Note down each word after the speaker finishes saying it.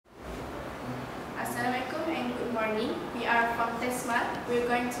morning. We are from Tesmal. We're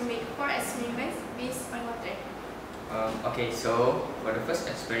going to make 4 experiments based on water. Okay, so for the first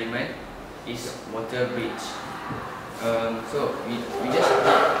experiment is water bridge. So we just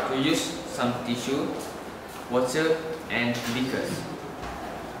need to use some tissue, water and beakers.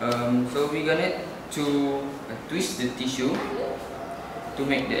 So we're gonna to twist the tissue to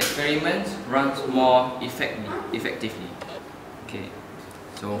make the experiment run more effectively. Okay,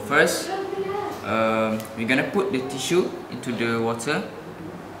 so first we're gonna put the tissue into the water.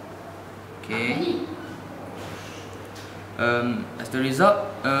 Okay. As the result,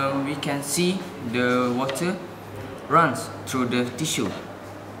 we can see the water runs through the tissue.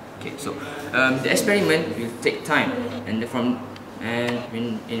 Okay, so the experiment will take time, and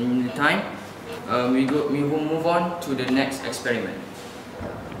in the time, we will move on to the next experiment.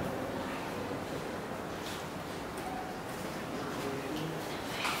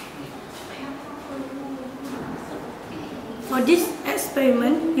 For this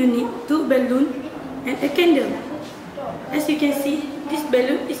experiment, you need 2 balloons and a candle. As you can see, this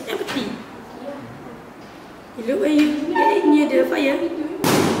balloon is empty. When you get it near the fire, it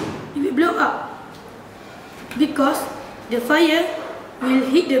will blow up. Because the fire will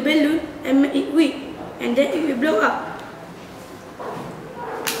hit the balloon and make it weak, and then it will blow up.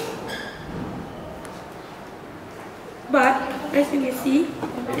 But as you can see,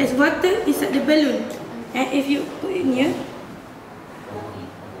 there's water inside the balloon, and if you put it near,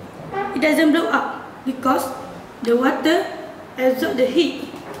 it doesn't blow up because the water absorb the heat,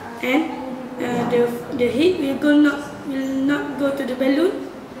 and the heat will not go to the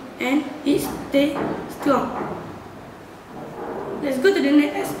balloon, and it stay strong. Let's go to the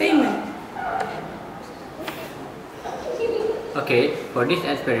next experiment. Okay, for this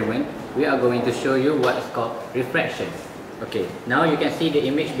experiment, we are going to show you what is called refraction. Okay, now you can see the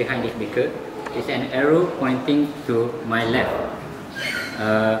image behind this beaker. It's an arrow pointing to my left.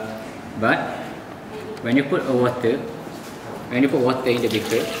 But when you put water in the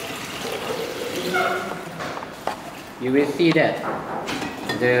beaker, you will see that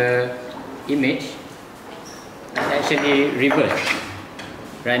the image is actually reversed.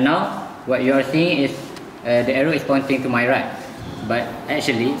 Right now, what you are seeing is the arrow is pointing to my right, but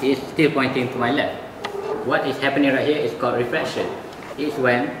actually it's still pointing to my left. What is happening right here is called refraction. It's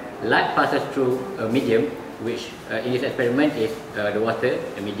when light passes through a medium, which in this experiment is the water,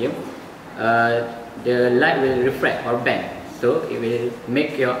 the medium. The light will refract or bend, so it will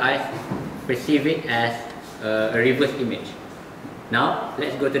make your eyes perceive it as a reverse image. Now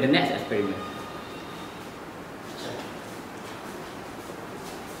let's go to the next experiment.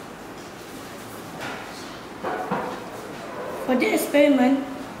 For the experiment,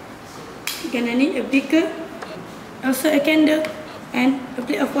 you're gonna need a beaker, also a candle, and a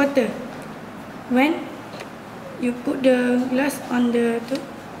plate of water. When you put the glass on the top,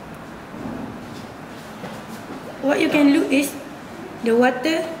 what you can look is the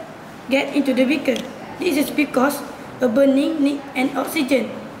water get into the beaker. This is because a burning needs an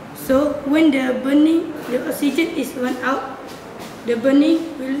oxygen. So when the oxygen is run out, the burning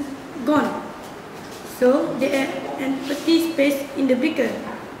will gone. So there is an empty space in the beaker.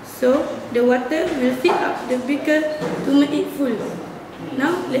 So the water will fill up the beaker to make it full.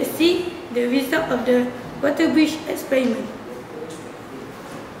 Now let's see the result of the water bridge experiment.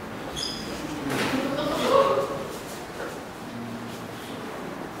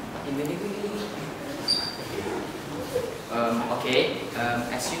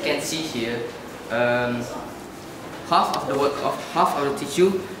 As you can see here, half of the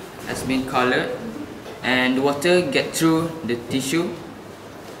tissue has been colored, and the water get through the tissue.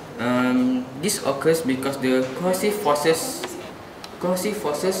 This occurs because the cohesive forces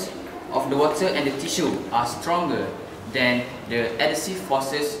of the water and the tissue are stronger than the adhesive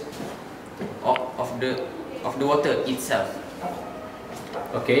forces of the water itself.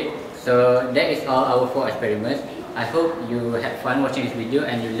 Okay, so that is all our 4 experiments. I hope you had fun watching this video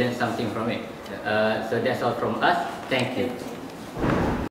and you learned something from it. So that's all from us. Thank you.